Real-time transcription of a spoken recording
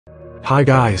Hi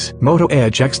guys, Moto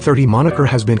Edge X30 moniker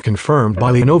has been confirmed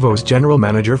by Lenovo's general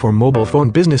manager for mobile phone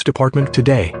business department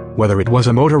today. Whether it was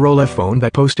a Motorola phone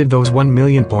that posted those 1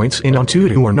 million points in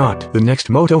Antutu or not, the next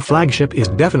Moto flagship is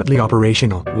definitely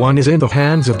operational. One is in the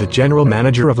hands of the general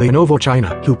manager of Lenovo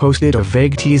China, who posted a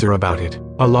vague teaser about it.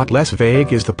 A lot less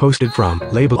vague is the posted from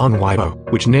label on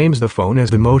Weibo, which names the phone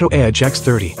as the Moto Edge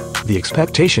X30. The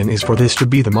expectation is for this to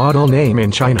be the model name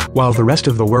in China, while the rest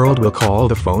of the world will call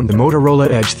the phone the Motorola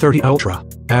Edge 30 Ultra.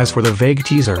 As for the vague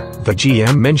teaser, the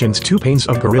GM mentions 2 panes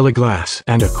of Gorilla Glass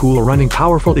and a cool running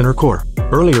powerful inner core.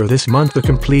 Earlier this month the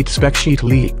complete spec sheet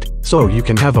leaked, so you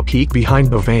can have a peek behind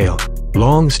the veil.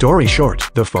 Long story short,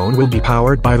 the phone will be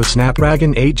powered by the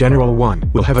Snapdragon 8 Gen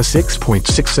 1, will have a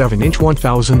 6.67-inch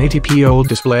 1080p OLED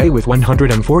display with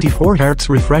 144Hz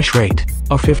refresh rate,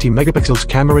 a 50-megapixels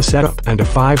camera setup and a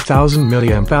 5000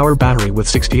 mAh battery with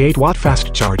 68-watt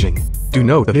fast charging. Do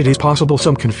note that it is possible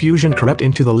some confusion crept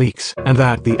into the leaks, and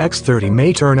that the X30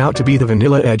 may turn out to be the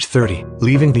vanilla Edge 30,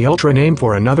 leaving the Ultra name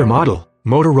for another model.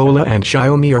 Motorola and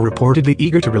Xiaomi are reportedly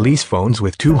eager to release phones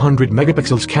with 200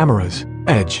 megapixels cameras.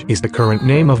 Edge is the current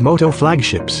name of Moto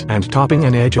flagships, and topping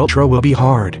an Edge Ultra will be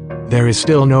hard. There is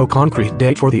still no concrete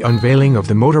date for the unveiling of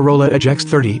the Motorola Edge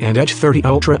X30 and Edge 30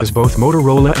 Ultra, as both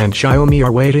Motorola and Xiaomi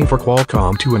are waiting for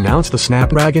Qualcomm to announce the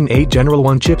Snapdragon 8 Gen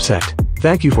 1 chipset.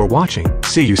 Thank you for watching,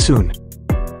 see you soon.